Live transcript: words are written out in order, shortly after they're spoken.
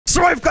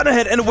So I've gone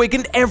ahead and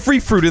awakened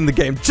every fruit in the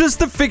game just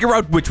to figure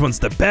out which one's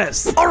the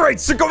best. All right,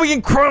 so going in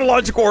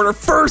chronological order,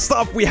 first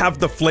off, we have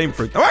the flame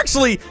fruit. Now,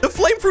 actually, the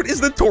flame fruit is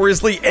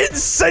notoriously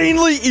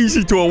insanely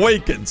easy to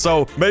awaken,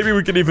 so maybe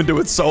we can even do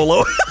it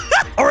solo.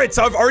 All right,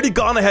 so I've already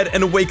gone ahead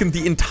and awakened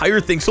the entire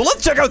thing, so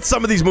let's check out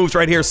some of these moves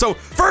right here. So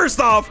first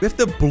off, we have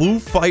the blue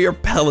fire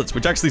pellets,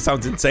 which actually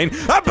sounds insane.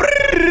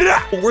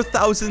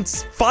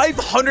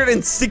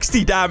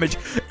 4,560 damage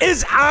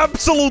is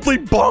absolutely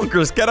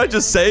bonkers. Can I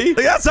just say?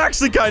 Like, that's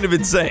actually kind of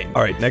insane.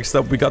 All right, next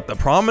up, we got the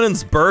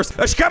prominence burst.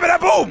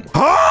 Boom!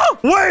 Huh?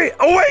 Wait,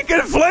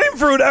 awakened flame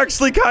fruit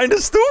actually kind of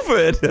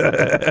stupid.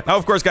 Now,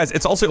 of course, guys,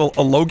 it's also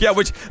a Logia,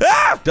 which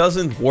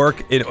doesn't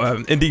work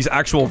in these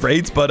actual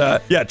raids,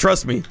 but yeah,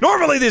 trust me.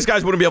 Normally, these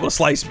guys wouldn't be able to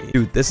slice me.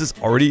 Dude, this is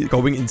already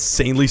going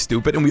insanely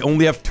stupid, and we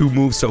only have 2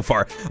 moves so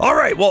far. All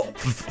right, well,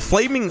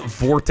 flaming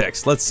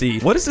vortex. Let's see.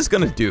 What is this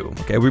gonna do?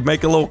 Okay, we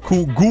make a little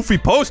cool, goofy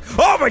pose.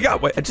 Oh my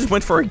god, wait, I just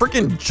went for a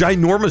freaking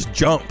ginormous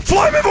jump.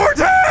 Flaming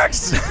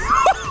vortex!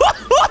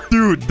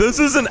 Dude, this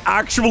is an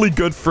actually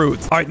good fruit.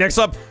 All right, next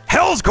up,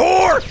 Hell's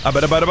Core.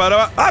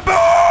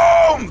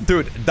 Boom!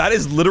 Dude, that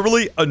is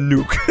literally a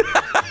nuke.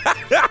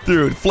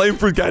 Dude, flame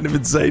fruit kind of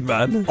insane,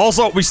 man.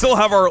 Also, we still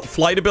have our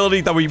flight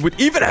ability that we would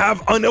even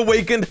have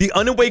unawakened. The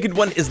unawakened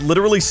one is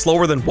literally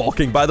slower than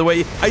walking, by the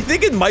way. I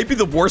think it might be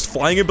the worst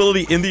flying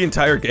ability in the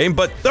entire game,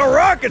 but the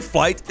rocket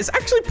flight is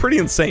actually pretty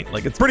insane.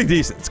 Like, it's pretty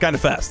decent. It's kind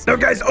of fast. Now,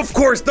 guys, of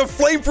course, the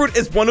flame fruit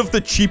is one of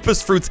the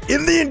cheapest fruits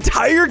in the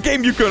entire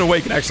game you can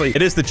awaken. Actually,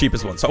 it is the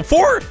cheapest one. So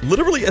for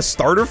literally a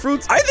starter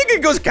fruit, I think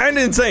it goes kind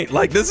of insane.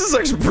 Like, this is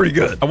actually pretty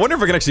good. I wonder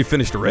if I can actually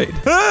finish the raid.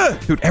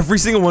 Dude, every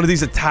single one of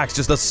these attacks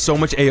just does so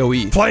much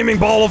AoE. Flaming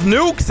ball of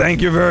nuke.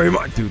 Thank you very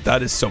much. Dude,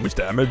 that is so much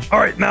damage. All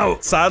right, now,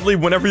 sadly,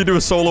 whenever you do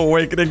a solo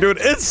awakening, dude,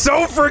 it's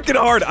so freaking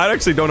hard. I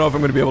actually don't know if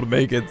I'm going to be able to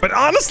make it. But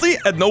honestly,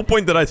 at no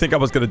point did I think I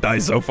was going to die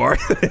so far.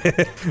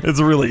 It's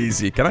really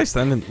easy. Can I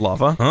stand in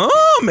lava?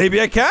 Oh, maybe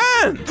I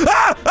can.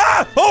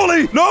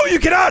 Holy, no, you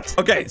cannot.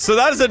 Okay, so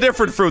that is a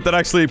different fruit that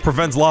actually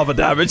prevents lava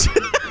damage.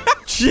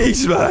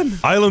 Jeez, man.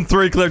 Island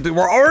 3 cleared.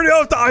 We're already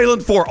off to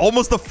Island 4.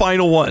 Almost the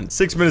final one.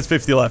 6 minutes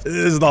 50 left. This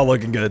is not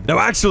looking good. Now,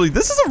 actually,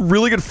 this is a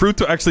really good fruit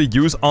to actually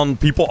use on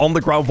people on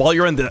the ground while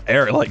you're in the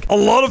air. Like, a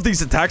lot of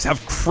these attacks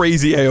have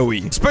crazy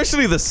AoE,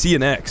 especially the C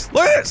and X.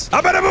 Look at this.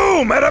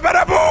 Boom.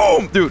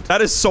 Boom. Dude,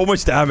 that is so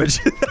much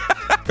damage.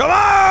 Come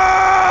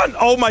on!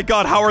 Oh my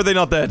god, how are they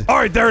not dead? All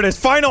right, there it is.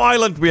 Final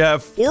island. We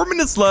have 4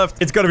 minutes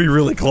left. It's gonna be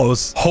really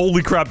close.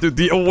 Holy crap, dude.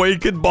 The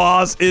awakened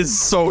boss is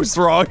so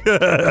strong.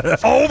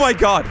 Oh my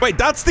god. Wait,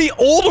 that's the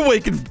old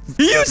awakened.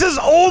 He uses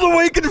old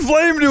awakened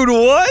flame, dude.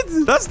 What?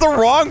 That's the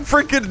wrong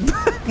freaking...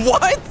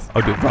 What?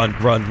 Oh, dude, run.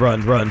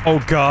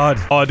 Oh god.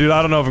 Oh, dude,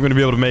 I don't know if I'm gonna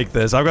be able to make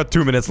this. I've got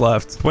 2 minutes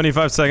left.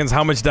 25 seconds.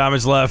 How much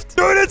damage left?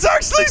 Dude, it's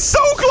actually so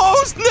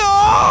close.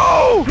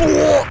 No!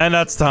 And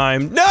that's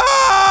time.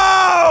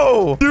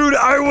 No! Dude,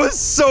 I was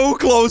so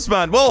close,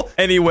 man. Well,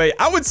 anyway,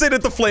 I would say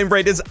that the flame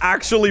raid is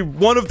actually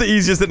one of the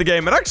easiest in the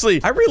game. And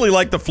actually, I really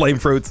like the flame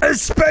fruit,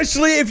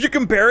 especially if you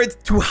compare it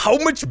to how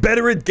much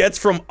better it gets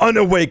from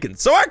unawakened.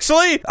 So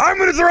actually, I'm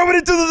going to throw it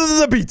into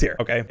the B tier.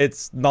 Okay,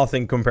 it's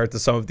nothing compared to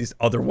some of these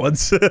other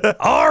ones.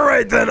 All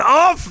right, then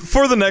off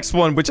for the next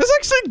one, which is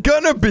actually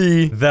gonna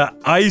be the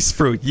ice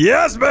fruit.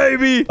 Yes,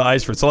 baby. The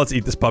ice fruit. So let's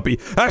eat this puppy.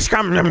 All right,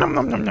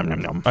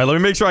 let me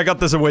make sure I got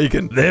this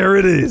awakened. There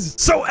it is.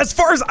 So as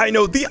far as I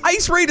know, the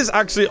ice raid is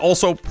actually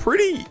also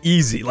pretty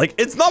easy. Like,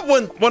 it's not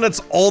when it's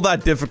all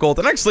that difficult,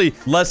 and actually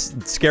less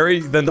scary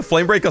than the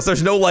flame raid, because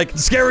there's no like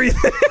scary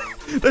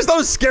there's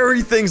no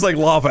scary things like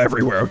lava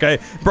everywhere, okay?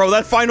 Bro,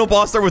 that final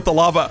boss there with the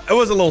lava, it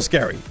was a little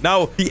scary.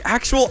 Now, the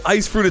actual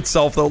ice fruit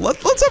itself, though,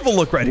 let's have a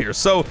look right here.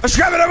 So,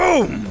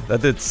 boom!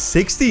 That did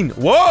 16.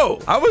 Whoa!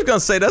 I was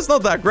gonna say that's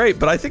not that great,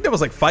 but I think that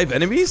was like 5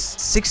 enemies.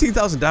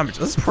 16,000 damage.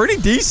 That's pretty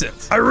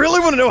decent. I really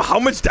want to know how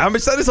much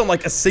damage that is on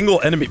like a single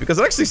enemy, because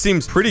it actually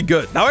seems pretty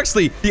good. Now,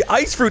 actually, the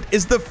ice fruit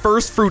is the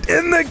first fruit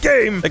in the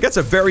game that gets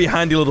a very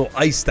handy little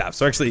ice staff.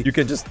 So, actually, you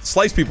can just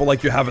slice people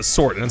like you have a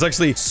sword, and it's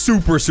actually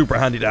super, super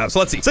handy to have. So,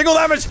 let's see. Single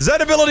damage, Z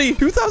ability,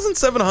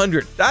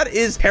 2,700. That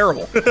is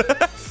terrible.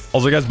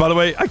 Also, guys, by the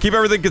way, I keep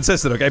everything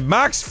consistent, okay?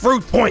 Max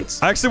fruit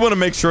points. I actually want to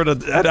make sure that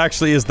that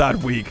actually is that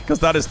weak, because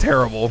that is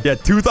terrible. Yeah,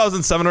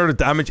 2,700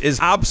 damage is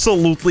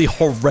absolutely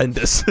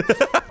horrendous.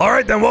 All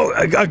right, then, well,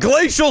 a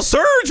glacial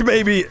surge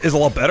maybe is a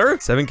lot better.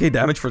 7k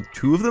damage for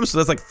 2 of them, so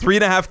that's like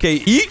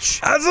 3.5k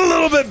each. That's a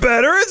little bit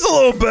better. It's a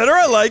little better.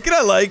 I like it.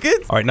 I like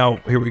it. All right, now,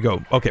 here we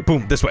go. Okay,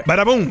 boom, this way.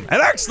 Bada boom.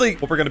 And actually,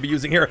 what we're going to be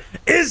using here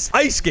is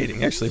ice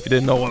skating. Actually, if you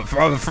didn't know,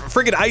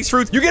 freaking ice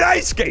fruit, you get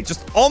ice skate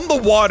just on the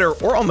water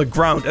or on the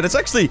ground, and it's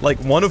actually like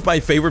one of my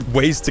favorite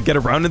ways to get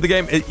around in the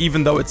game,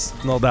 even though it's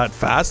not that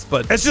fast,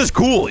 but it's just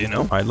cool, you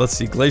know? All right, let's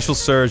see. Glacial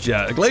Surge.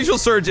 Yeah, Glacial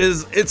Surge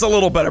it's a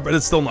little better, but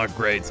it's still not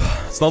great.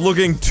 It's not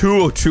looking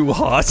too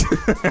hot.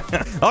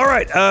 All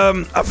right,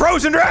 a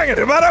Frozen Dragon.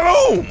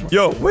 Bada boom.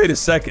 Yo, wait a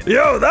second.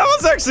 Yo, that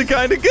was actually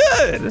kind of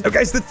good.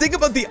 Okay, guys, the thing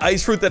about the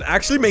ice fruit that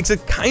actually makes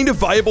it kind of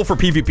viable for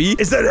PvP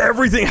is that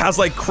everything has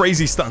like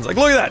crazy stuns. Like,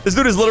 look at that. This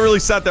dude is literally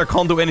sat there,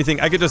 can't do anything.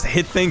 I could just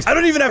hit things. I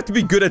don't even have to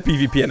be good at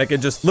PvP, and I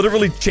can just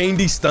literally chain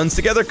these stuns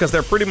together because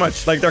they're pretty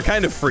much like they're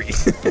kind of free.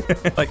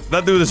 Like,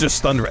 that dude is just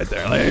stunned right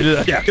there.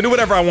 Like, yeah, I can do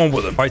whatever I want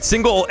with him. All right,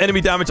 single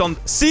enemy damage on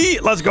C.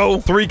 Let's go.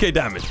 3k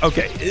damage.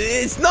 Okay,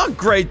 it's not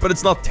great, but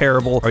it's not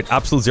terrible. All right,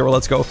 absolute zero.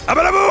 Let's go.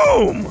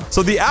 Boom.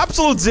 So the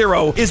absolute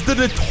zero is the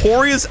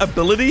notorious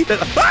ability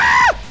that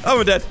oh,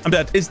 I'm dead. I'm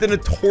dead. It's the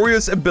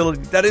notorious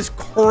ability that is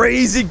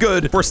crazy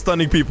good for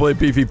stunning people in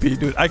PvP,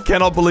 dude. I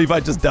cannot believe I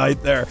just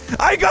died there.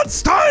 I got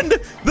stunned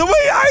the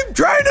way I'm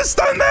trying to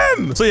stun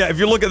them. So yeah, if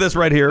you look at this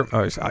right here,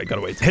 oh, I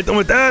gotta wait. Hit them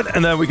with that,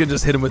 and then we can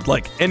just hit them with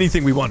like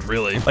anything we want,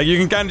 really. Like, you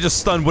can kind of just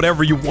stun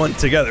whatever you want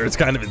together. It's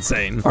kind of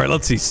insane. All right,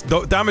 let's see.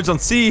 Damage on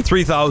C,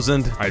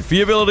 3,000. All right,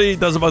 V ability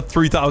does about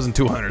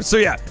 3,200. So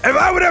yeah, if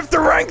I would have to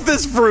rank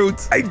this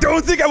fruit, I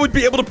don't think I would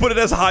be able to put it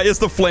as high as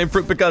the flame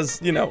fruit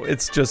because, you know,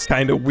 it's just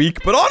kind of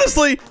weak. But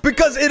honestly,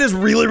 because it is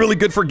really, really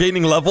good for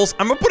gaining levels,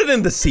 I'm gonna put it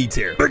in the C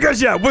tier.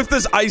 Because yeah, with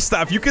this ice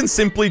staff, you can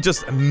simply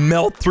just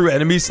melt through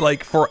enemies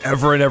like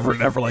forever and ever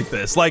and ever like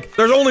this. Like,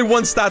 there's only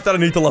one stat that I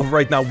need to level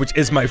right now, which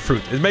is my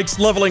fruit. It makes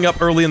leveling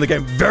up early in the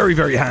game very,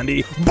 very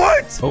handy.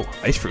 But oh,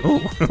 ice fruit.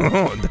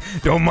 Oh,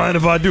 don't mind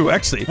if I do.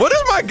 Actually, what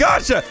is my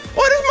gacha?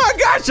 What is my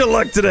gacha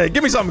luck today?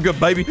 Give me something good,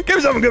 baby. Give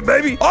me something good,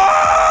 baby.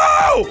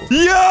 Oh,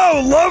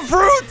 yo, love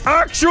fruit.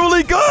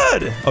 Actually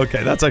good.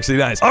 Okay, that's actually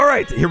nice. All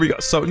right, here we go.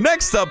 So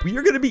next up,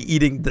 you're gonna be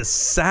eating the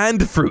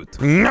sand fruit.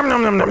 Nom,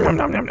 nom, nom, nom, nom,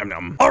 nom, nom, nom,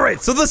 nom. All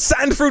right, so the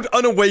sand fruit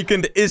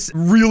unawakened is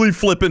really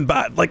flippin'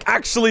 bad. Like,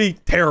 actually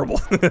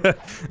terrible. And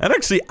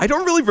actually, I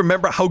don't really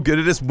remember how good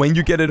it is when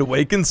you get it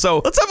awakened.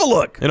 So let's have a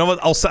look. You know what?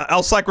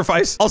 I'll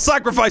sacrifice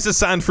a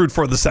sand fruit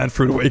for the sand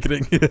fruit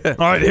awakening.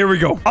 All right, here we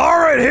go. All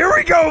right, here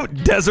we go.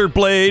 Desert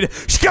Blade.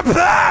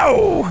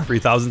 Shkapow!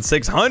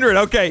 3,600.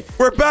 Okay,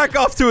 we're back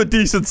off to a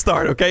decent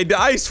start. Okay, the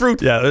ice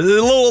fruit. Yeah, a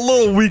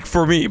little weak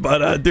for me,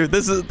 but dude,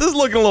 this is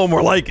looking a little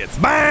more like it.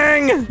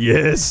 Bang!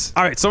 Yes.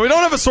 All right, so we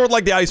don't have a sword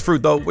like the ice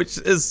fruit though, which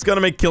is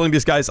gonna make killing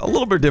these guys a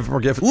little bit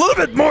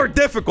more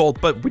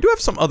difficult. But we do have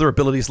some other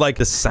abilities like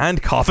the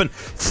sand coffin.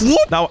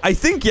 Now, I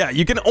think yeah,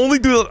 you can only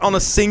do it on a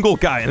single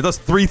guy, and it does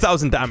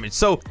 3,000 damage.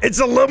 So it's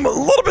a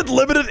little bit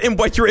limited in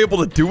what you're able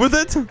to do with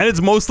it, and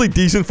it's mostly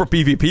decent for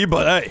PvP.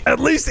 But hey, at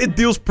least it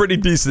deals pretty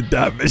decent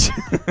damage.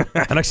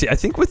 And actually, I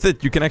think with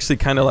it, you can actually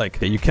kind of like,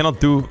 okay, you cannot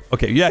do,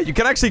 okay, yeah, you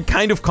can actually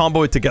kind of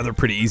combo it together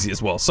pretty easy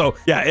as well. So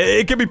yeah,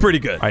 it can be pretty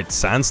good. All right,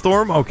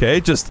 Sandstorm, okay,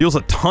 just deals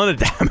a ton of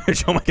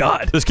damage. Oh my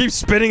god, just keep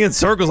spinning in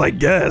circles, I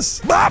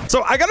guess. Bop!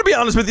 So I gotta be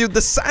honest with you,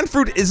 the sand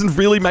fruit isn't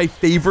really my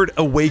favorite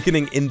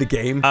awakening in the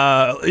game.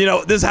 You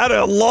know, this had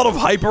a lot of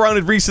hype around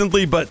it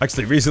recently, but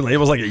actually recently, it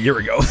was like a year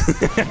ago.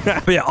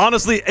 But yeah,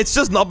 honestly, it's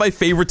just not my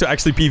favorite to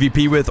actually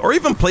PvP with or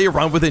even play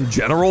around with in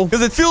general,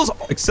 because it feels,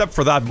 except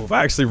for that move,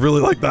 I actually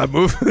really like that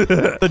move.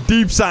 The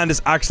deep sand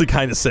is actually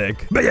kind of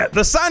sick. But yeah,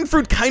 the sand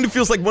fruit kind of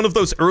feels like one of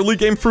those early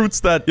game fruits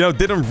that, you know,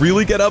 didn't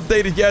really get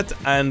updated yet.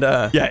 And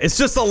yeah, it's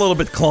just a little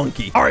bit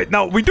clunky. All right,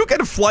 now we do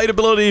get a flight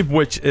ability,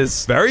 which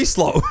is very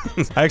slow.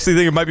 I actually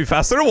think it might be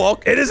faster to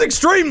walk. It is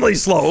extremely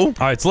slow. All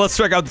right, so let's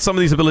check out some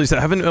of these abilities that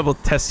I haven't been able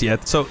to test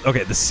yet. So,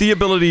 okay, the C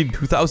ability,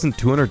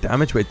 2,200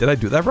 damage. Wait, did I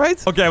do that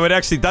right? Okay, wait,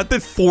 actually, that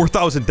did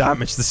 4,000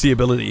 damage, the C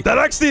ability. That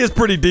actually is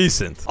pretty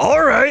decent.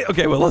 All right.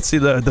 Okay, well, let's see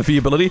the V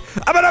ability.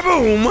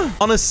 Boom!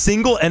 On a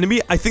single enemy,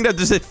 I think that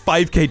just hit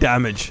 5k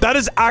damage. That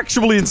is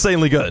actually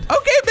insanely good.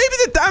 Okay, maybe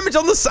the damage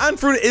on the sand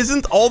fruit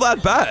isn't all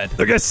that bad.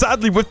 Okay,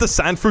 sadly, with the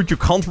sand fruit, you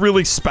can't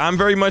really spam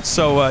very much.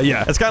 So,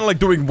 yeah, it's kind of like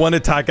doing one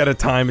attack at a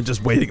time and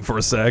just waiting for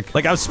a sec.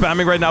 Like, I'm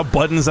spamming right now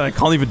buttons and I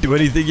can't even do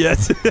anything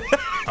yet.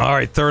 All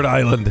right, third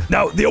island.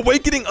 Now, the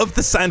awakening of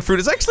the sand fruit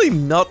is actually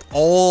not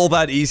all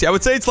that easy. I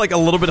would say it's like a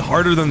little bit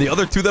harder than the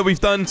other two that we've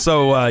done.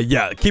 So,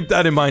 yeah, keep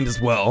that in mind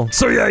as well.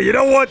 So, yeah, you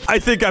know what? I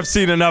think I've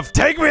seen enough.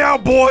 Take me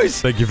out,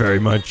 boys. Thank you very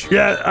much.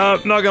 Yeah,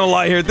 not gonna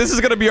lie here. This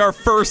is gonna be our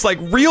first, like,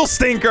 real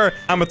stinker.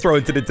 I'm gonna throw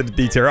it into the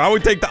D tier. I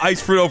would take the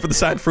ice fruit over the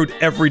sand fruit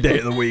every day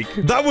of the week.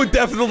 That would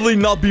definitely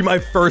not be my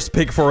first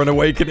pick for an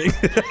awakening.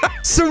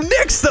 So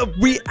next up,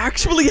 we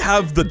actually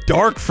have the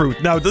dark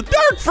fruit. Now, the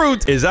dark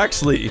fruit is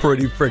actually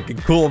pretty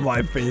freaking cool in my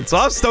opinion. So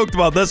I'm stoked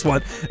about this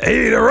one.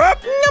 Eat her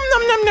up. Nom,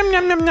 nom, nom, nom,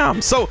 nom, nom,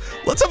 nom. So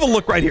let's have a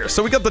look right here.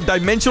 So we got the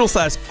dimensional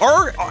slash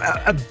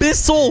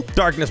abyssal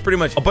darkness, pretty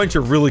much a bunch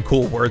of really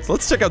cool words.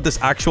 Let's check out this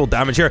actual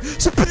damage here.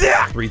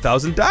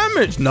 3,000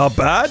 damage. Not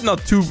bad. Not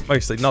too,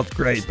 actually, not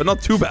great, but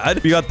not too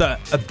bad. We got the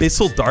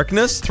abyssal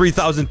darkness,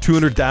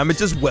 3,200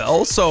 damage as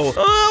well. So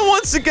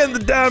once again, the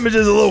damage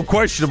is a little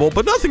questionable,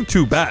 but nothing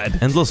too bad.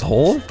 Endless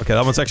hole. Okay,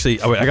 that one's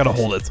actually, oh wait, I gotta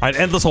hold it. All right,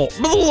 endless hole.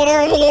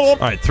 All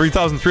right,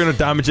 3,300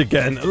 damage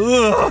again. and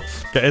ugh.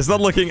 Okay, it's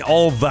not looking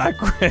all that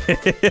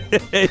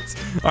great.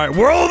 All right,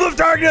 World of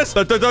Darkness.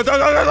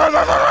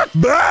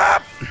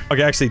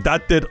 Okay, actually,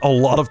 that did a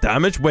lot of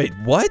damage. Wait,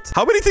 what?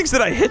 How many things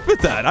did I hit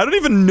with that? I don't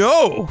even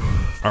know.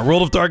 Our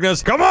World of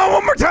Darkness. Come on,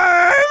 one more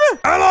time.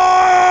 And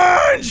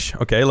launch.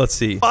 Okay, let's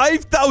see.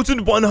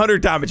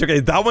 5,100 damage. Okay,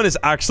 that one is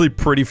actually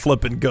pretty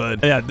flipping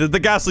good. Yeah, the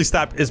ghastly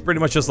stab is pretty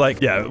much just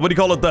like, yeah, what do you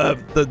call it?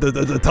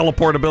 The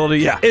teleport ability.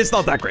 Yeah, it's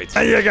not that great.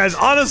 And yeah, guys,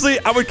 honestly,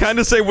 I would kind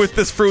of say with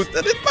this fruit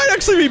that it might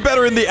actually be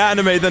better in the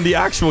anime than the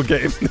actual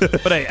game.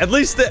 But hey, at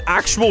least the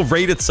actual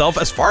raid itself,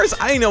 as far as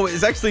I know,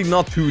 is actually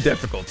not too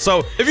difficult.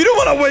 So if you don't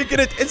want to awaken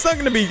it, it's not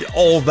going to be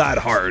all that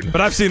hard.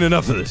 But I've seen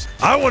enough of this.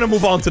 I want to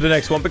move on to the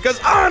next one because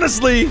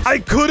honestly, I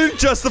couldn't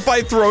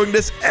justify throwing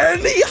this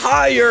any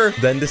higher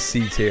than the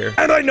C tier.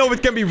 And I know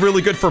it can be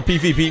really good for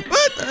PvP,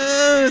 but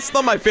it's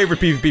not my favorite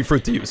PvP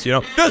fruit to use, you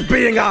know? Just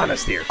being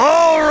honest here.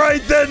 All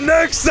right, then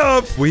next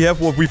up, we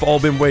have what we've all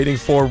been waiting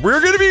for.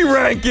 We're going to be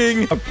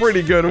ranking a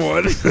pretty good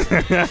one.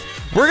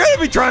 We're going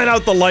to be trying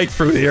out the light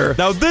fruit here.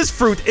 Now, this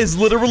fruit is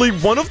literally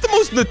one of the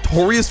most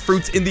notorious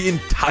fruits in the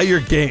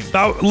entire game.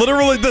 Now,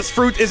 literally, this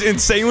fruit is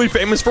insanely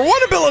famous for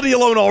one ability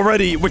alone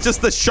already, which is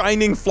the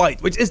Shining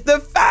Flight, which is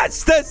the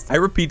fastest, I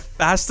repeat,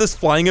 fastest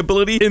flying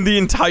ability in the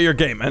entire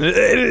game. And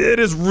it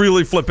is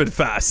really flippin'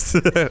 fast.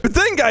 But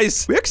then,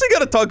 guys, we actually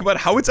got to talk about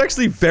how it's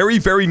actually very,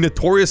 very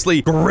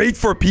notoriously great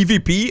for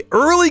PvP,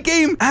 early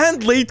game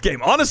and late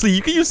game. Honestly,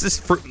 you can use this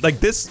fruit, like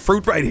this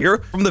fruit right here,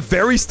 from the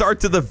very start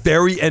to the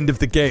very end of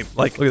the game.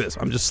 Like, look at this.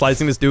 I'm just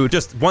slicing this dude.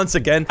 Just once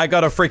again, I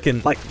got a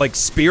freaking like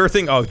spear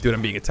thing. Oh, dude,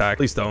 I'm being attacked.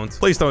 Please don't.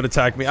 Please don't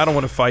attack me. I don't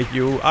want to fight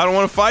you. I don't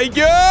want to fight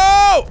you.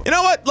 You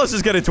know what? Let's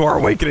just get into our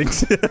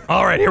awakenings.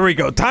 All right, here we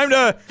go. Time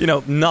to, you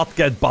know, not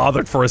get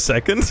bothered for a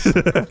second.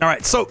 All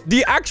right, so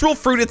the actual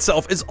fruit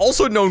itself is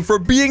also known for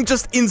being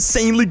just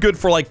insanely good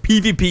for like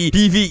PvP,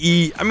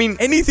 PvE. I mean,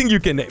 anything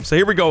you can name. So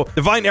here we go.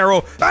 Divine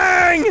Arrow.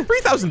 Bang!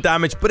 3,000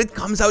 damage, but it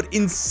comes out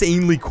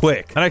insanely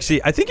quick. And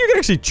actually, I think you can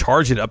actually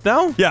charge it up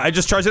now. Yeah, I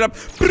just charged it up.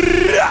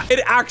 It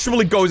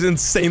actually goes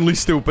insanely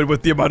stupid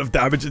with the amount of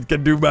damage it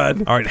can do,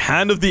 man. All right,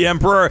 Hand of the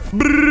Emperor.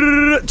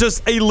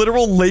 Just a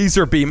literal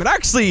laser beam. And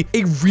actually,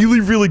 a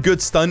really, really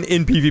good stun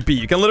in PvP.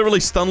 You can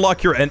literally stun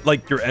lock your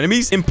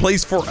enemies in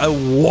place for a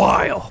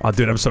while. Oh,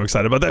 dude, I'm so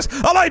excited about this.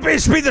 A light beam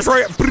speed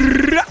destroyer.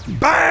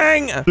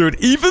 Bang! Dude,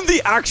 even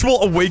the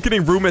actual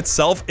awakening room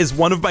itself is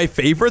one of my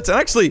favorites and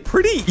actually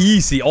pretty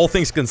easy, all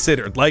things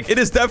considered. Like, it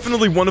is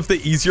definitely one of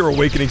the easier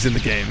awakenings in the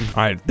game.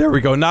 All right, there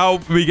we go. Now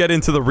we get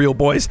into the real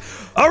boys.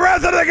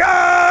 Wrath of the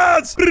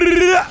Gods!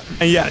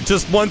 And yeah,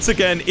 just once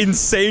again,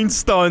 insane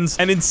stuns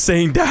and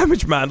insane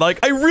damage, man.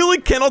 Like, I really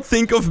cannot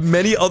think of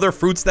many other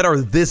fruits that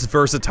are this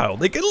versatile.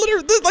 They can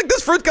literally, like,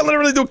 this fruit can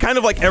literally do kind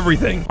of like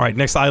everything. All right,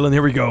 next island,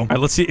 here we go. All right,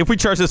 let's see. If we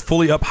charge this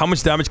fully up, how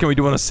much damage can we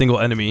do on a single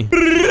enemy?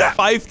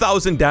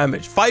 5,000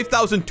 damage.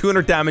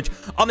 5,200 damage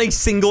on a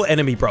single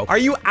enemy, bro. Are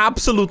you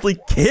absolutely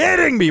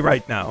kidding me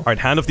right now? All right,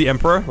 Hand of the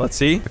Emperor. Let's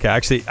see. Okay,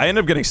 actually, I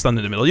ended up getting stunned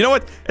in the middle. You know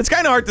what? It's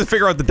kind of hard to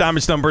figure out the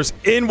damage numbers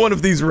in one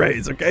of these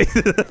raids, okay?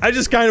 I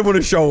just kind of want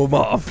to show them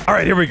off. All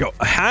right, here we go.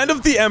 Hand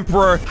of the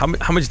Emperor. How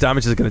much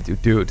damage is it going to do?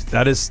 Dude,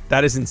 that is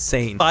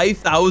insane.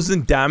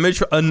 5,000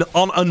 damage on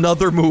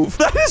another move.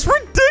 That is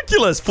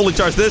ridiculous. Fully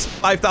charge this.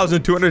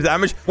 5,200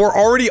 damage. We're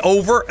already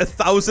over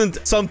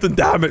 1,000 something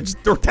damage.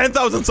 Or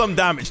 10,000 some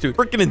damage, dude.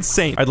 Freaking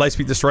insane. All right,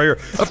 Lightspeed Destroyer.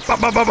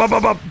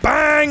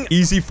 Bang!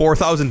 Easy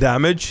 4,000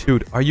 damage.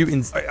 Dude, are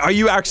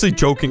you actually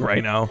joking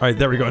right now? All right,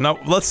 there we go. Now,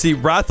 let's see.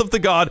 Wrath of the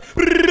God.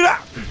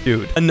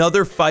 Dude,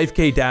 another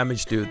 5k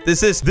damage, dude.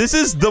 This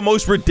is the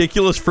most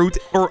ridiculous fruit,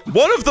 or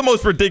one of the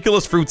most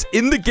ridiculous fruits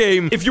in the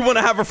game. If you want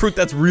to have a fruit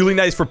that's really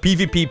nice for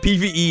PvP,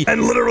 PvE,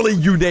 and literally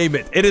you name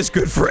it, it is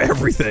good for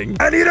everything.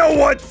 And you know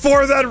what?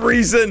 For that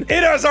reason,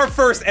 it is our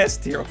first S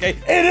tier, okay?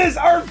 It is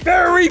our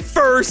very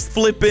first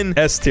flippin'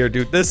 S tier,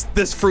 dude.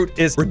 This fruit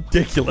is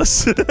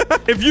ridiculous.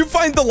 If you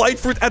find the light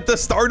fruit at the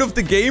start of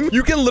the game,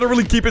 you can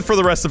literally keep it for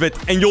the rest of it,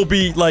 and you'll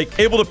be like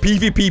able to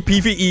PvP,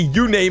 PvE,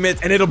 you name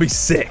it, and it'll be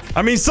sick.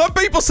 I mean, some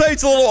people say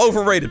it's a little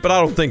overrated, but I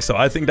don't think so.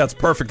 I think that's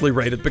perfectly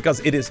rated because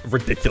it is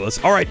ridiculous.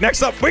 All right,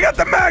 next up, we got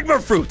the magma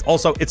fruit.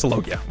 Also, it's a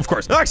Logia, of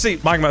course. Actually,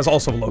 magma is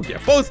also a Logia.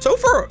 Both. So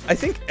far, I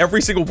think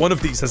every single one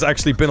of these has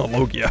actually been a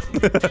Logia.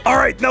 All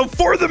right, now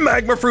for the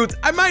magma fruit,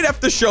 I might have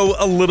to show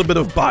a little bit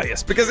of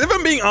bias because if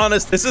I'm being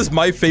honest, this is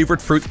my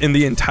favorite fruit in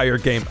the entire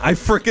game. I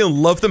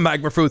freaking love the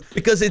magma fruit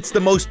because it's the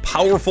most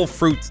powerful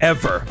fruit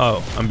ever.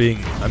 Oh, I'm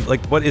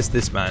like, what is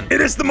this, man?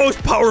 It is the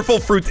most powerful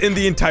fruit in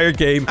the entire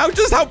game.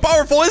 Just how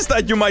powerful is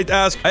that, you might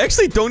ask? I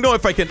actually don't know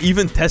if I can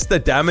even test the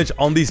damage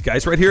on these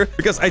guys right here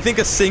because I think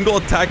a single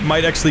attack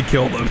might actually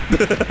kill them.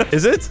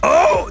 Is it?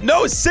 Oh,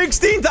 no,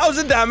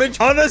 16,000 damage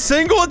on a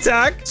single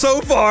attack so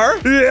far.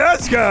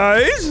 Yes,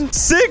 guys.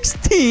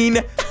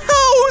 16,000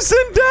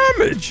 2,000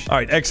 damage. All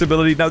right, X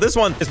ability. Now, this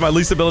one is my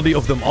least ability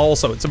of them all.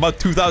 So it's about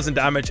 2,000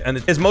 damage,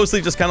 and it's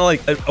mostly just kind of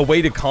like a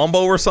way to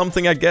combo or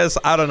something, I guess.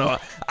 I don't know.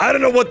 I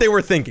don't know what they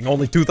were thinking.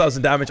 Only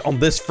 2,000 damage on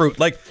this fruit.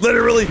 Like,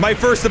 literally, my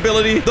first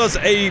ability does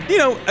a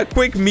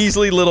quick,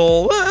 measly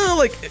little,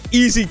 like,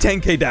 easy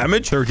 10k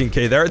damage.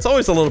 13k there. It's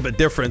always a little bit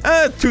different.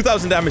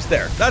 2,000 damage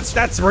there.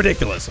 That's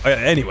ridiculous.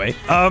 Anyway,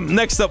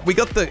 next up, we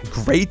got the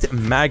Great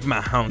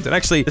Magma Hound. And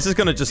actually, this is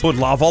going to just put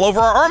lava all over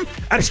our arm.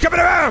 And it's coming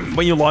around.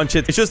 When you launch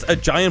it, it's just a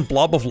giant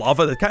blob of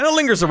lava that kind of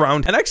lingers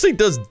around and actually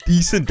does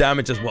decent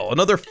damage as well.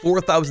 Another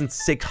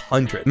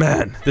 4,600.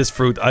 Man, this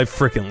fruit, I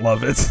freaking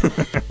love it.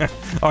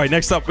 All right,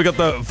 next up, we got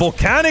the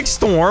Volcanic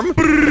Storm.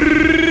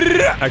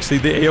 Actually,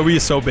 the AoE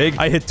is so big,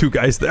 I hit 2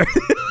 guys there.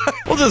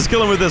 We'll just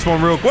kill him with this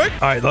one real quick.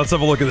 All right, let's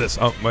have a look at this.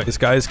 Oh, wait, this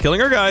guy is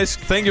killing our guys.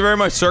 Thank you very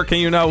much, sir. Can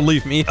you now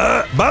leave me?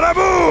 Bada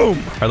boom!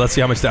 All right, let's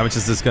see how much damage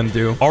is this gonna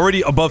do.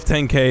 Already above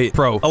 10k.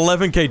 Pro,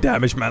 11k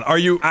damage, man. Are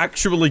you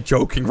actually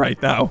joking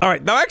right now? All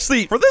right, now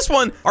actually, for this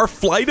one, our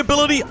flight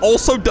ability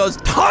also does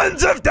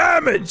tons of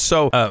damage.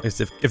 So,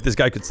 if this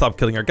guy could stop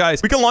killing our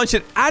guys, we can launch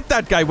it at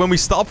that guy when we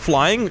stop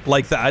flying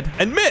like that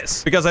and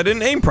miss because I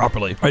didn't aim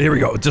properly. All right, here we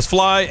go. Just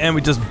fly and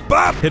we just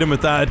bop, hit him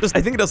with that.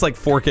 I think it does like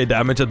 4k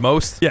damage at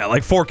most. Yeah,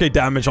 like 4k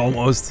damage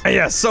almost. And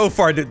yeah, so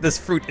far, dude, this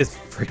fruit is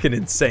freaking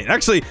insane.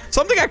 Actually,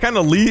 something I kind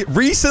of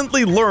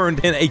recently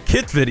learned in a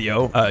Kit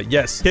video,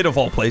 yes, Kit of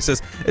all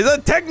places, is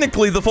that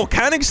technically the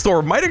Volcanic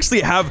Storm might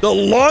actually have the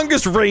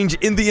longest range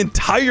in the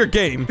entire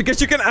game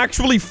because you can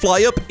actually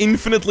fly up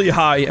infinitely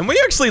high. And when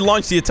you actually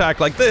launch the attack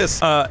like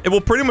this, it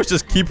will pretty much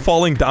just keep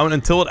falling down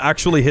until it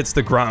actually hits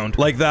the ground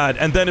like that.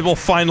 And then it will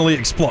finally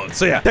explode.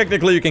 So yeah,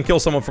 technically you can kill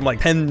someone from like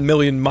 10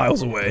 million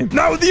miles away.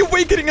 Now, the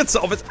Awakening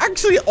itself is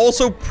actually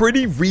also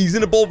pretty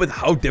reasonable with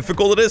how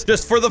difficult it is.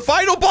 Just for the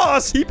final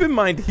boss, keep in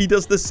mind, he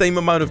does the same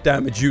amount of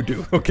damage you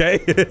do, okay?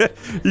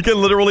 You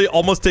can literally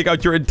almost take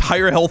out your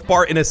entire health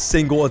bar in a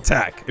single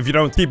attack if you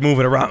don't keep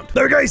moving around.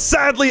 There, guys,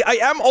 sadly, I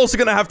am also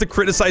gonna have to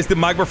criticize the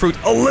Magma Fruit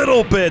a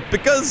little bit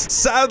because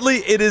sadly,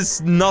 it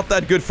is not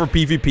that good for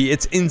PvP.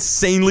 It's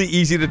insanely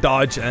easy to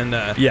dodge, and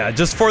yeah,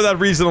 just for that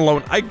reason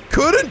alone, I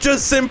couldn't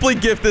just simply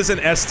give this an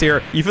S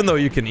tier, even though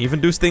you can even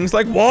do things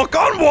like walk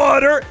on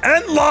water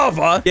and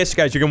lava. Yes,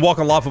 guys, you can walk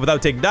on lava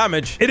without taking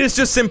damage. It is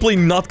just simply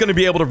not going to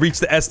be able to reach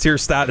the S tier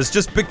status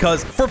just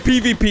because for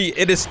PvP,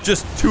 it is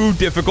just too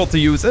difficult to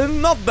use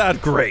and not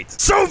that great.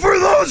 So for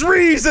those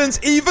reasons,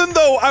 even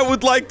though I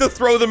would like to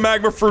throw the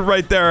Magma Fruit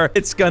right there,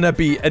 it's gonna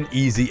be an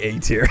easy A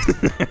tier.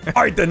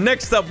 All right, then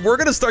next up, we're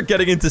gonna start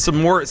getting into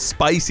some more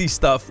spicy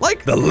stuff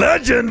like the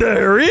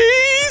legendaries.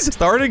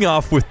 Starting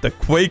off with the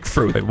Quake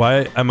Fruit. Wait,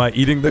 why am I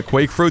eating the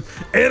Quake Fruit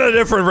in a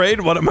different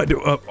raid? What am I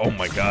doing? Oh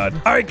my god.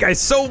 All right, guys,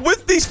 so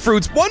with these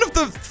fruits, one of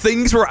the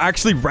things we're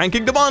actually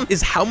ranking them on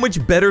is how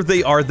much better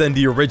they are than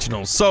the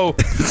originals. So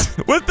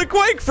with the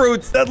Quake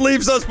Fruit, that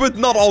leaves us with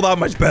not all that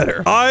much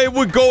better. I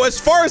would go as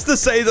far as to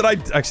say that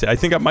I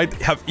think I might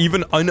have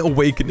even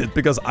unawakened it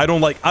because I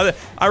don't like, I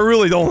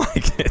really don't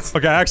like it.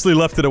 Okay, I actually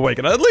left it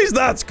awakened. At least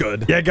that's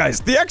good. Yeah, guys,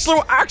 the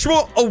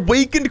actual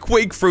awakened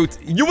Quake Fruit,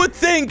 you would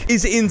think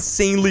is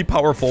insanely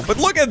powerful, but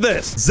look at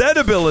this. Z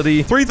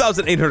ability,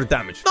 3,800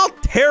 damage.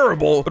 Not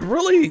terrible, but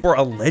really for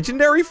a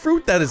legendary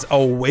fruit that is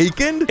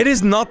awakened, it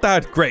is not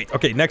that great.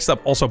 Okay, next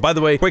up, also, by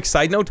the way, quick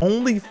side note,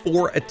 only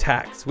 4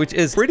 attacks, which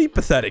is pretty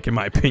pathetic in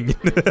my opinion.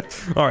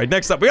 All right,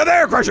 next up, we got the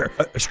Air Crusher.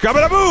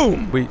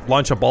 Boom! We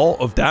launch a ball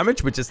of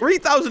damage, which is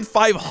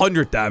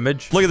 3,500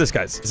 damage. Look at this,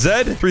 guys.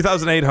 Z,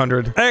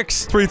 3,800.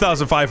 X,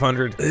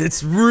 3,500.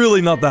 It's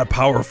really not that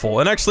powerful.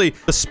 And actually,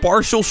 the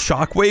Spartial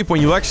Shockwave,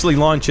 when you actually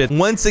launch it,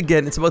 once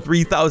again, it's about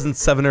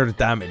 3,700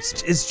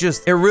 damage. It's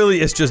just, it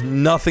really is just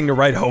nothing to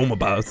write home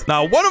about.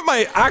 Now, one of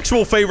my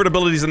actual favorite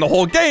abilities in the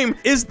whole game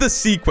is the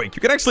Sea Quake.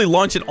 You can actually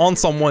launch it on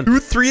someone, do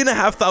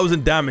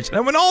 3,500 damage.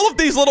 And when all of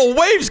these little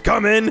waves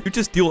come in, you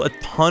just deal a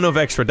ton of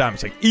extra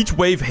damage. Like, each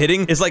wave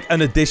hitting is like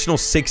an additional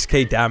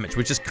 6k damage,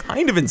 which is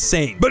kind of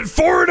insane. But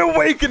for an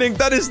awakening,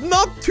 that is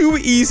not too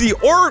easy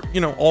or,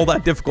 you know, all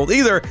that difficult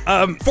either.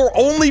 For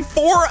only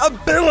 4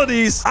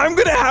 abilities, I'm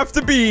gonna have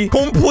to be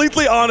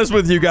completely honest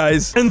with you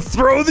guys and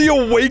throw the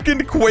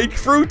awakened Quake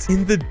Fruit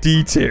in the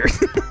D tier.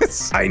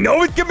 I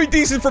know it can be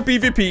decent for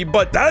PvP,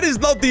 but that is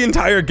not the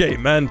entire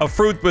game, man. A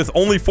fruit with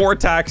only 4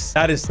 attacks,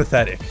 that is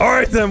pathetic. All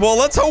right, then. Well,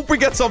 let's hope we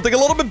get something a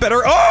little bit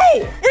better.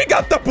 Oh, we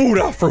got the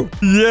Buddha Fruit.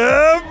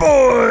 Yeah,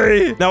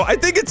 boy. Now, I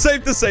think it's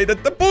safe to say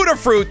that the Buddha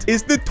Fruit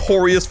is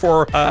notorious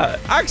for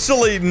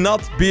actually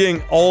not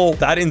being all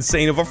that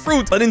insane of a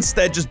fruit, but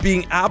instead just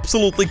being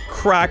absolutely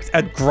cracked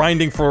at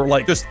grinding for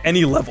like just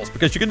any levels,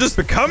 because you can just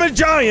become a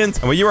giant,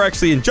 and when you're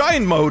actually in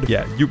giant mode,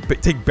 yeah, you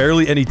take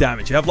barely any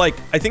damage. You have like,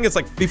 I think it's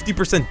like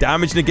 50%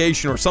 damage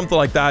negation or something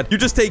like that. You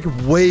just take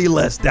way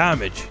less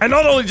damage. And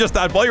not only just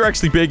that, while you're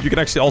actually big, you can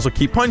actually also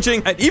keep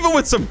punching. And even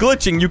with some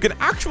glitching, you can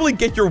actually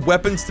get your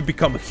weapons to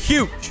become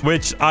huge,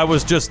 which I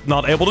was just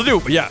not able to do.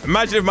 But yeah,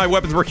 imagine if my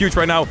weapons were huge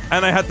right now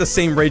and I had the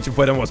same range of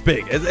when I was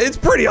big. It's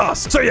pretty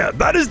awesome. So yeah,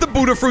 that is the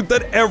Buddha fruit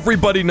that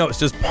everybody knows.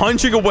 Just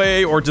punching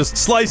away or just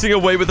slicing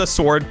away with a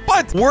sword.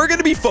 But we're going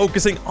to be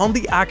focusing on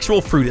the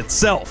actual fruit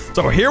itself.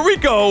 So here we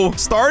go,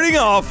 starting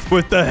off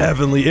with the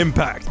Heavenly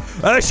Impact.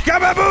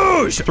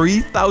 Shkababoosh!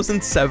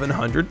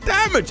 3,700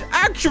 damage.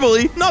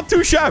 Actually, not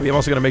too shabby. I'm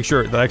also going to make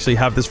sure that I actually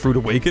have this fruit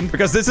awakened,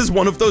 because this is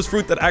one of those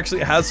fruit that actually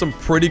has some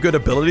pretty good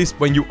abilities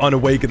when you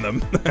unawaken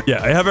them.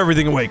 Yeah, I have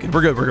everything awakened. We're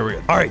good. We're good. We're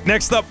good. All right,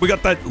 next up, we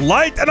got that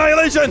Light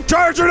Annihilation.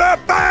 Charge it up.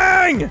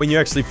 Bang! When you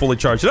actually fully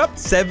charge it up,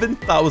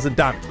 7,000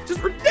 damage, which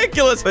is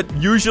ridiculous. But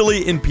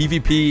usually in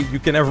PvP, you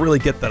can never really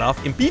get that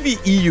off. In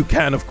PvE, you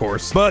can, of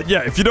course. But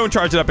yeah, if you don't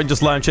charge it up and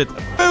just launch it,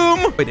 boom.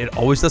 Wait, it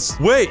always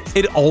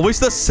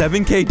does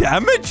 7K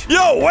damage?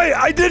 Yo, wait,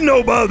 I didn't know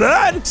about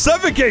that.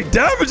 7K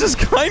damage is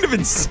kind of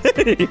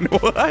insane.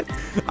 What?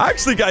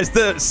 Actually, guys,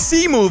 the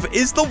C move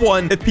is the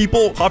one that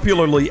people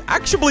popularly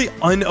actually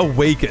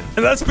unawaken.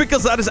 And that's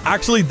because that is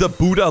actually the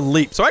Buddha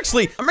leap. So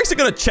actually, I'm actually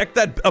going to check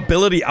that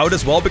ability out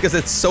as well, because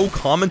it's so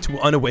common to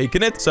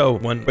unawaken it. So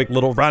one quick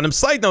little random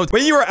side note,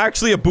 when you are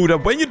actually a Buddha,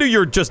 when you do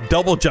your just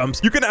double jumps,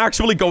 you can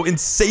actually go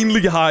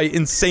insanely high,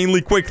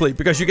 insanely quickly,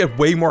 because you get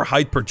way more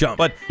height per jump.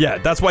 But yeah,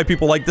 that's why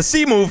people like the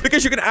C move,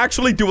 because you can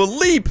actually do a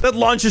leap that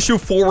launches you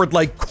forward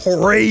like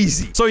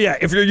crazy. So yeah,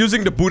 if you're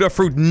using the Buddha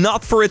fruit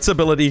not for its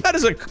ability, that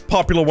is a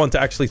popular one to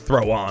actually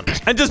throw on.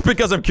 And just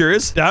because I'm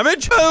curious,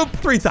 damage? Oh,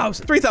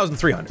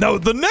 3,300. Now,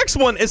 the next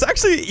one is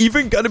actually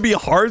even going to be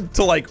hard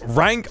to like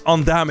rank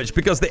on damage,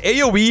 because the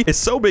AoE is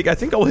so big. I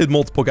think I'll hit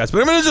multiple guys,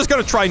 but I'm just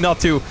going to try not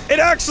to. It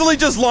actually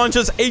just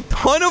launches a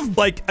ton of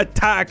like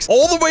attacks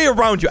all the way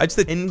around you. I just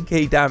did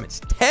 10k damage.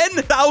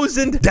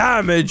 10,000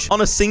 damage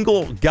on a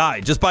single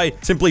guy just by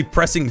simply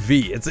pressing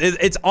V.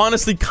 It's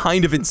honestly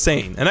kind of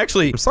insane. And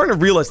actually, I'm starting to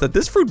realize that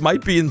this fruit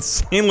might be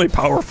insanely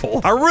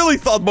powerful. I really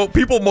thought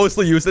people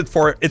mostly used it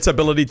for its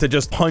ability to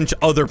just punch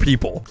other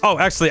people. Oh,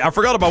 actually, I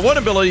forgot about one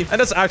ability, and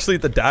that's actually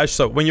the dash.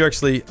 So when you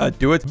actually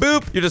do it,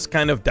 boop, you just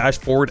kind of dash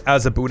forward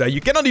as a Buddha.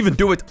 You cannot even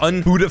do it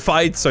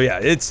un-Buddhified. So yeah,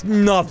 it's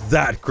not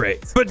that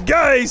great. But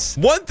guys,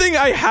 one thing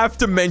I have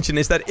to mention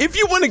is that if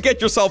you want to get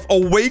yourself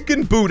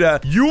awakened Buddha,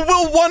 you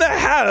will want to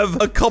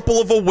have a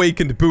couple of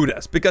awakened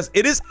Buddhas, because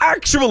it is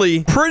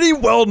actually pretty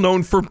well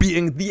known for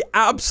being the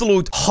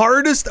absolute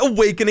hardest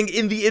awakening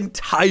in the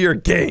entire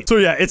game. So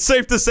yeah, it's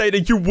safe to say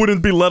that you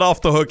wouldn't be let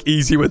off the hook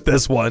easy with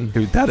this one.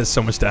 Dude, that is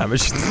so much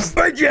damage.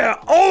 But yeah,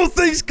 all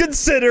things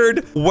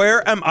considered,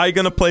 where am I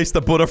gonna place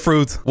the Buddha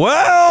fruit?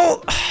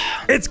 Well,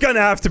 it's gonna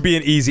have to be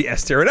an easy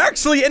S tier, and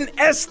actually an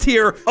S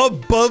tier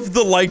above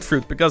the light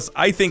fruit, because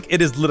I think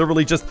it is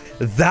literally just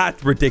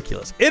that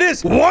ridiculous. It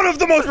is one of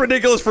the most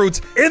ridiculous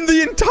fruits in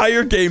the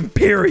entire game,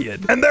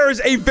 period. And there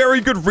is a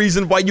very good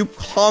reason why you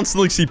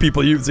constantly see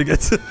people using it.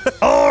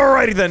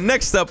 Alrighty then,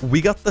 next up,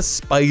 we got the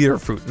spider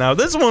fruit. Now,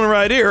 this one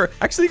right here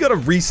actually got a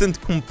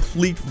recent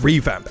complete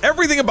revamp.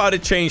 Everything about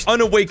it changed,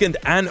 unawakened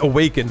and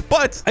awakened,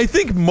 but I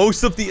think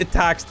most of the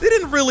attacks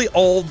didn't really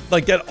all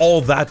get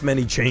all that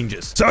many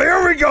changes. So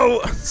here we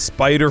go.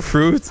 Spider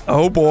fruit.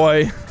 Oh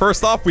boy.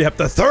 First off, we have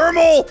the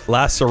thermal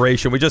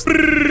laceration. We just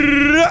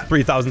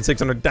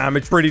 3,600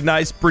 damage. Pretty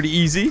nice, pretty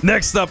easy.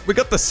 Next up, we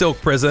got the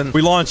silk prison.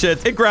 We launch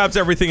it. It grabs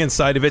everything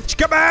inside of it.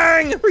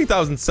 Kabang!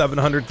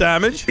 3,700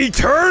 damage.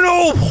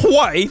 Eternal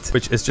white,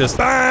 which is just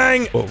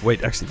bang. Oh,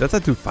 wait, actually, does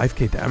that do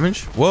 5k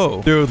damage?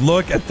 Whoa. Dude,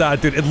 look at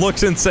that, dude. It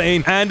looks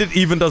insane, and it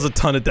even does a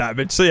ton of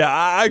damage. So yeah,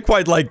 I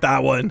quite like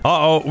that one.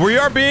 Uh-oh, we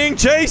are being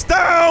chased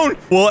down.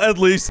 Well, at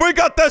least we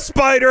got the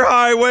spider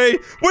highway.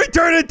 We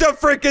turn into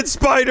freaking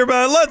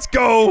Spider-Man. Let's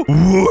go.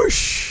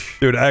 Whoosh.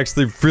 Dude, I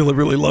actually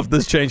really love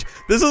this change.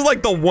 This is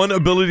like the one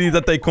ability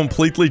that they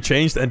completely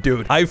changed, and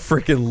dude, I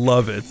freaking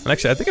love it. And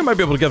actually, I think I might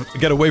be able to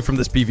get away from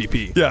this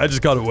PvP. Yeah, I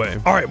just got away.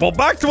 All right, well,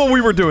 back to what we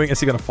were doing. Is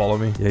he gonna follow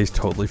me? Yeah, he's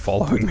totally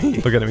following me.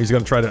 Look at him. He's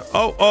gonna try to...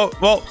 Oh,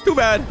 well, too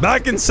bad.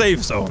 Back in safe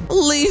zone.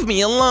 Leave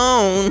me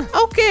alone.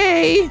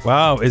 Okay.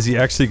 Wow, is he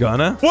actually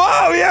gonna?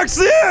 Wow, he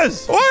actually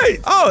is. Wait.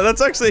 Oh, that's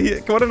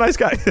actually... What a nice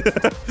guy.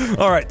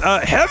 All right,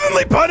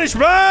 heavenly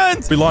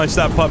punishment. We launched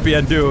that puppy,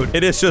 and dude,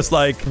 it is just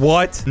like,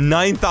 what?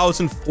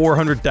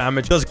 9,400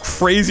 damage. Does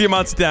crazy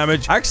amounts of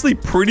damage. Actually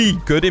pretty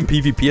good in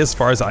PvP as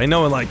far as I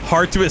know, and like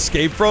hard to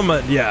escape from.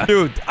 And yeah,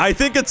 dude, I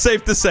think it's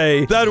safe to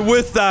say that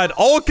with that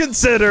all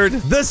considered,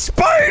 the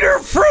spider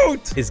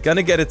fruit is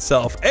gonna get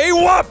itself a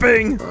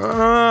whopping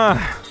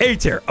A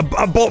tier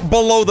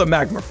below the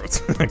magma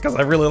fruit, because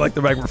I really like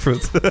the magma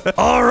fruit.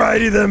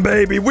 Alrighty then,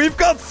 baby, we've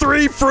got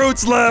 3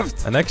 fruits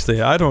left, and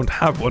actually I don't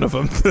have one of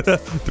them.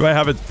 Do I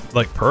have it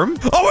like perm?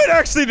 Oh, it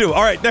actually do.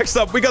 All right, next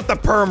up we got the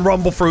perm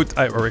rumble fruit.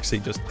 Or actually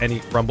just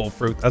any rumble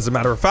fruit, as a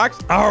matter of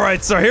fact. All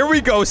right, so here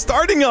we go.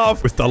 Starting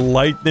off with the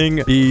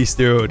lightning beast,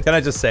 dude. Can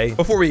I just say,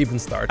 before we even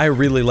start, I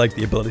really like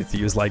the ability to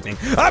use lightning.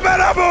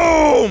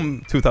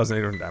 Boom!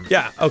 2,800 damage.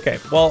 Yeah, okay.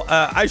 Well,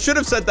 I should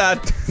have said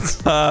that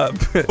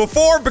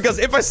before, because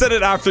if I said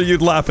it after,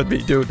 you'd laugh at me,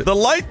 dude. The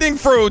lightning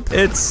fruit,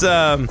 it's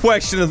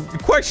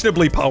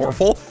questionably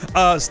powerful.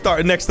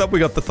 Next up, we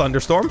got the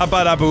thunderstorm.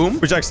 Boom,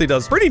 which actually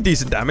does pretty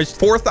decent damage.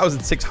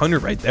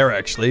 4,600 right there,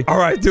 actually. All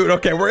right, dude.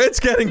 Okay, it's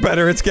getting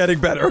better. It's getting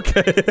better.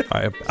 Okay.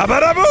 All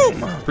right.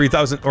 Boom.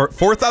 3,000 or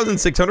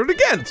 4,600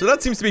 again. So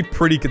that seems to be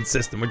pretty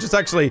consistent, which is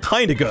actually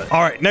kind of good.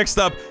 All right, next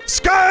up,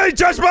 Sky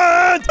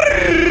Judgment.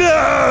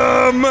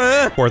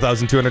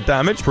 4,200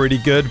 damage. Pretty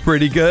good.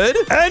 Pretty good.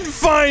 And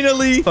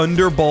finally,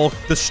 Thunderbolt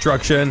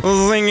Destruction.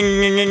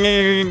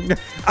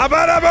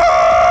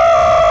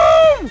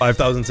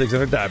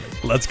 5,600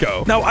 damage. Let's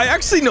go. Now, I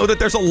actually know that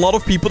there's a lot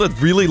of people that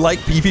really like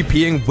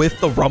PvPing with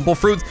the rumble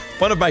fruit.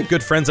 One of my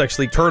good friends,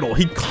 actually, Turtle,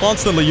 he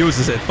constantly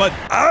uses it. But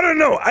I don't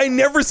know. I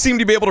never seem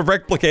to be able to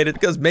replicate it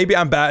because maybe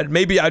I'm bad.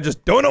 Maybe I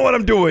just don't know what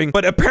I'm doing.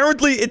 But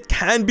apparently, it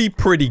can be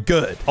pretty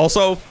good.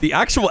 Also, the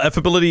actual F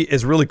ability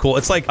is really cool.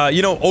 It's like,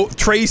 you know,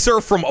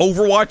 Tracer from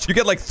Overwatch. You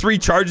get like 3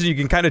 charges. You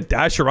can kind of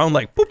dash around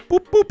like boop,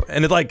 boop, boop.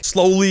 And it like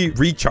slowly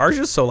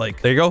recharges. So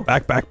like, there you go.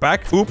 Back, back,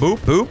 back. Boop, boop,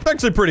 boop. It's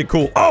actually pretty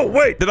cool. Oh,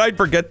 wait. Did I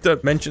forget to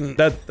mention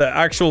that the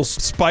actual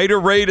spider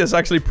raid is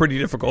actually pretty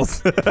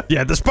difficult?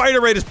 Yeah, the spider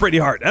raid is pretty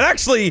hard. And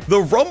actually,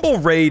 the rumble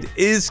raid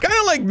is kind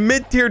of like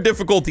mid-tier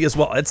difficulty as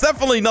well. It's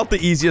definitely not the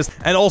easiest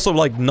and also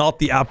like not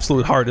the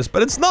absolute hardest,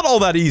 but it's not all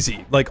that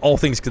easy, like all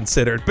things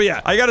considered. But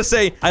yeah, I gotta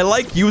say, I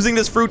like using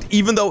this fruit,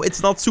 even though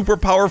it's not super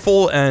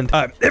powerful. And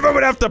if I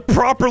would have to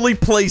properly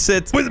place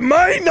it with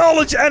my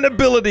knowledge and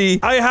ability,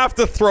 I have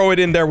to throw it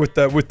in there with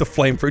the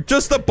flame fruit,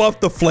 just above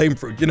the flame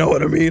fruit. You know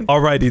what I mean?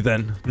 Alrighty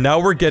then. Now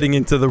we're getting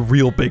into the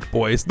real big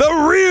boys. The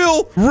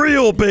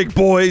real big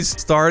boys.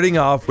 Starting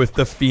off with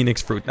the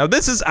Phoenix fruit. Now,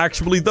 this is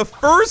actually the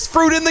first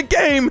fruit in the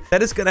game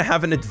that is going to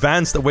have an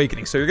advanced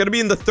awakening. So you're going to be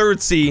in the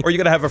 3rd sea, or you're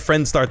going to have a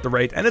friend start the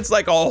raid, and it's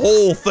like a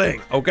whole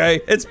thing,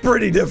 okay? It's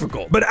pretty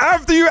difficult. But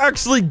after you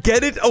actually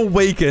get it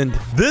awakened,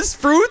 this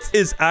fruit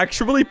is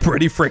actually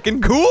pretty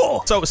freaking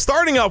cool. So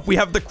starting up, we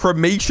have the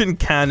cremation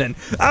cannon.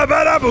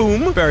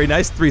 Boom. Very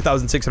nice.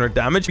 3,600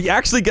 damage. We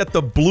actually get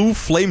the blue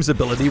flames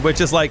ability,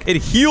 which is like, it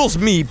heals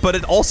me, but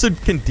it also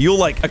can deal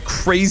like a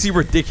crazy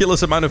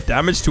ridiculous amount of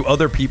damage to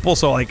other people.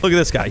 So like, look at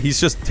this guy, he's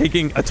just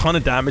taking a ton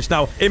of damage.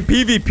 Now in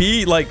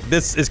PvP, like,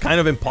 this is kind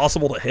of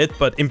impossible to hit,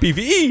 but in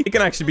PvE it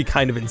can actually be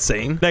kind of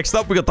insane. Next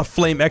up, we got the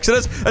flame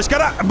exodus.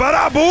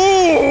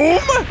 Boom.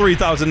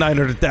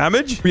 3,900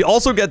 damage. We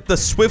also get the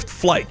swift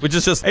flight, which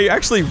is just a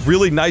actually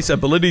really nice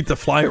ability to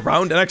fly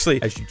around. And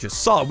actually, as you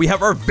just saw, we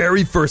have our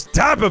very first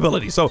tap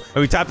ability. So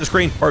when we tap the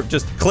screen, or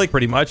just click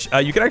pretty much,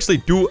 you can actually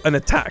do an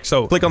attack.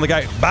 So click on the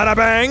guy, bada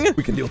bang,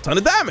 we can deal a ton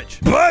of damage.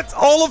 But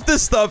all of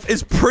this stuff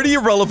is pretty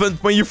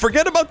irrelevant when you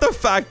forget about the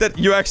fact that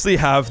you actually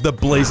have the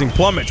blazing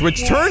plumage,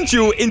 which turns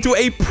you into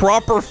a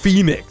proper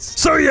phoenix.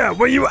 So yeah,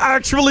 when you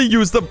actually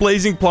use the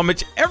blazing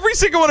plumage, every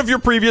single one of your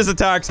previous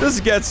attacks, this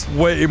gets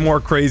way more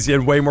crazy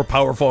and way more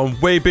powerful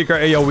and way bigger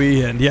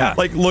AoE. And yeah,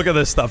 like, look at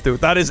this stuff,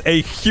 dude. That is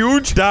a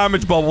huge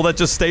damage bubble that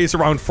just stays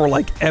around for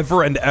like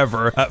ever and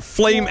ever.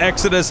 Flame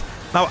exodus.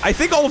 Now, I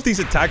think all of these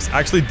attacks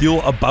actually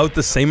deal about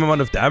the same amount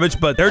of damage,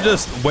 but they're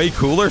just way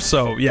cooler.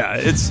 So yeah,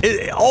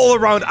 all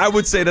around, I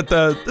would say that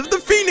the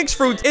Phoenix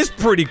fruit is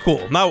pretty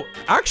cool. Now,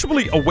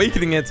 actually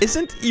awakening it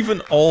isn't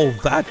even all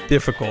that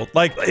difficult.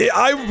 Like,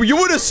 you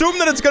would assume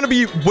that it's going to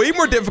be way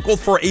more difficult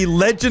for a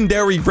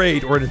legendary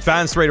raid or an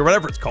advanced raid or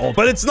whatever it's called,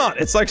 but it's not.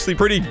 It's actually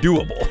pretty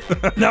doable.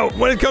 Now,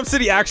 when it comes to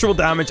the actual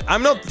damage,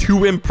 I'm not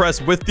too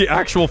impressed with the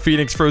actual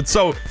Phoenix fruit.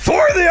 So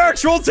for the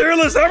actual tier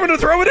list, I'm going to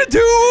throw it into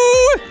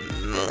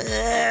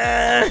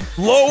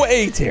low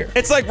A tier.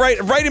 It's like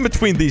right in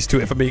between these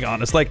two, if I'm being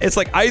honest. Like, it's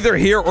like either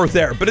here or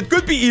there, but it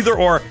could be either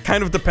or,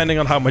 kind of depending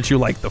on how much you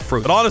like the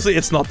fruit. But honestly,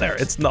 it's not there.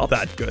 It's not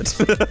that good.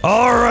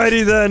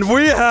 Alrighty then,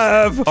 we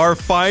have our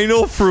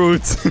final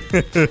fruit.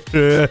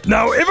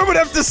 Now, if I would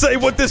have to say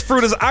what this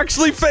fruit is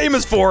actually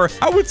famous for,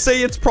 I would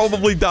say it's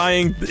probably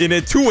dying in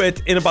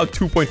about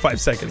 2.5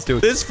 seconds,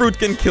 dude. This fruit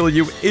can kill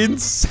you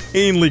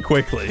insanely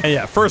quickly. And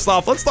yeah, first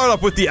off, let's start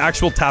off with the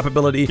actual tap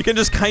ability. You can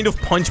just kind of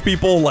punch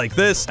people like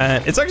this,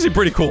 and it's actually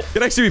pretty cool. It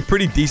can actually be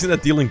pretty decent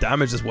at dealing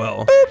damage as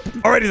well.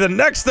 Boop. Alrighty, then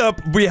next up,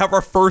 we have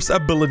our first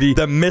ability,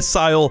 the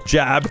missile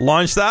jab.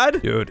 Launch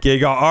that. Dude,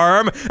 Giga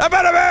Arm.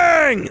 Bada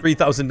bang!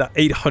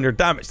 3,800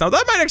 damage. Now,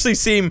 that might actually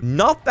seem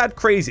not that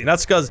crazy, and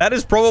that's because that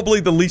is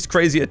probably the least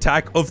crazy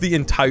attack of the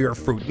entire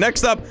fruit.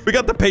 Next up, we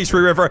got the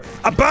pastry river.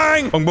 A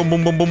bang! Boom, boom,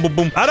 boom, boom, boom, boom,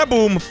 boom. Bada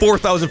boom.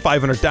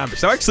 4,500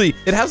 damage. Now, actually,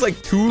 it has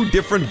like 2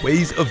 different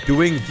ways of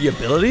doing the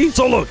ability.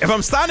 So look, if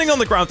I'm standing on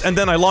the ground and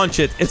then I launch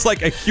it, it's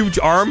like a huge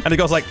arm, and it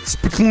goes like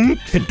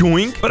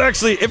doink. But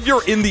actually, if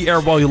you're in the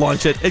air while you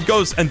launch it, it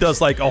goes and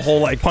does like a whole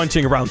like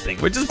punching around thing,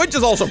 which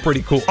is also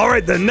pretty cool. All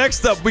right, then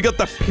next up, we got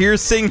the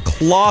piercing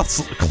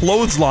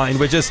clothesline,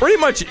 which is pretty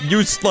much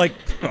used like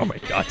Oh my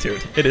god,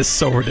 dude. It is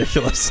so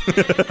ridiculous.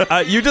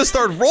 You just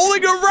start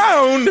rolling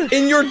around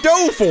in your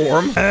dough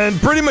form, and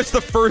pretty much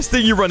the first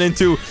thing you run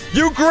into,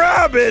 you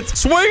grab it,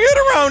 swing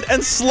it around,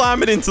 and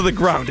slam it into the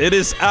ground. It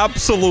is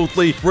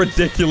absolutely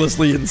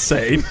ridiculously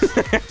insane.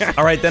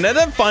 All right, then. And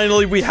then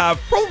finally, we have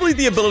probably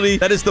the ability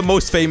that is the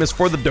most famous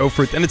for the dough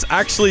fruit, and it's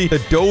actually the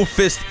dough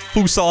fist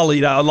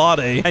fusali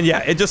latte. And yeah,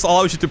 it just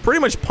allows you to pretty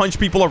much punch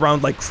people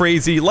around like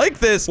crazy, like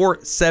this, for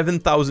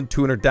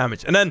 7,200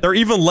 damage. And then they're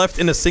even left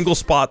in a single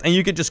spot, and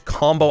you can just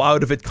combo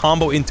out of it,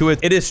 combo into it.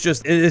 It's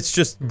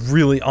just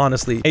really,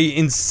 honestly, a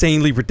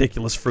insanely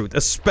ridiculous fruit,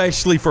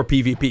 especially for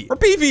PvP. For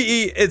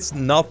PvE, it's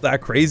not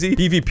that crazy.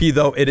 PvP,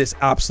 though, it is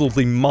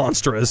absolutely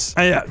monstrous.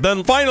 And yeah,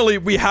 then finally,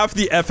 we have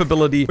the F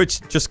ability,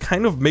 which just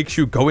kind of makes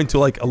you go into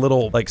like a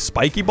little like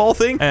spiky ball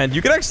thing, and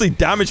you can actually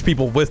damage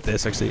people with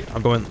this. Actually,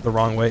 I'm going the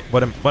wrong way.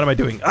 What am I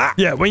doing? Ah,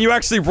 yeah, when you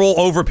actually roll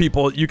over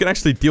people, you can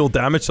actually deal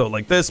damage. So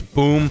like this,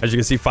 boom, as you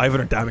can see,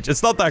 500 damage.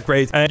 It's not that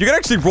great, and you can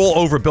actually roll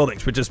over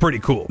buildings, which is pretty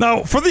cool.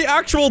 Now, for the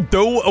actual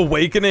dough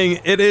awakening,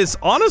 it is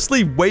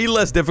honestly way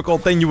less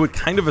difficult than you would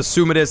kind of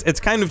assume it is. It's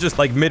kind of just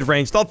like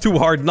mid-range, not too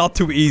hard, not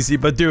too easy,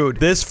 but dude,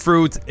 this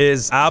fruit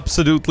is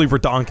absolutely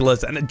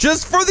redonkulous, and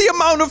just for the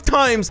amount of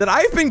times that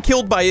I've been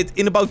killed by it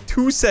in about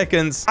 2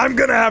 seconds, I'm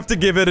gonna have to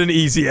give it an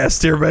easy S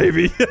tier,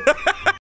 baby.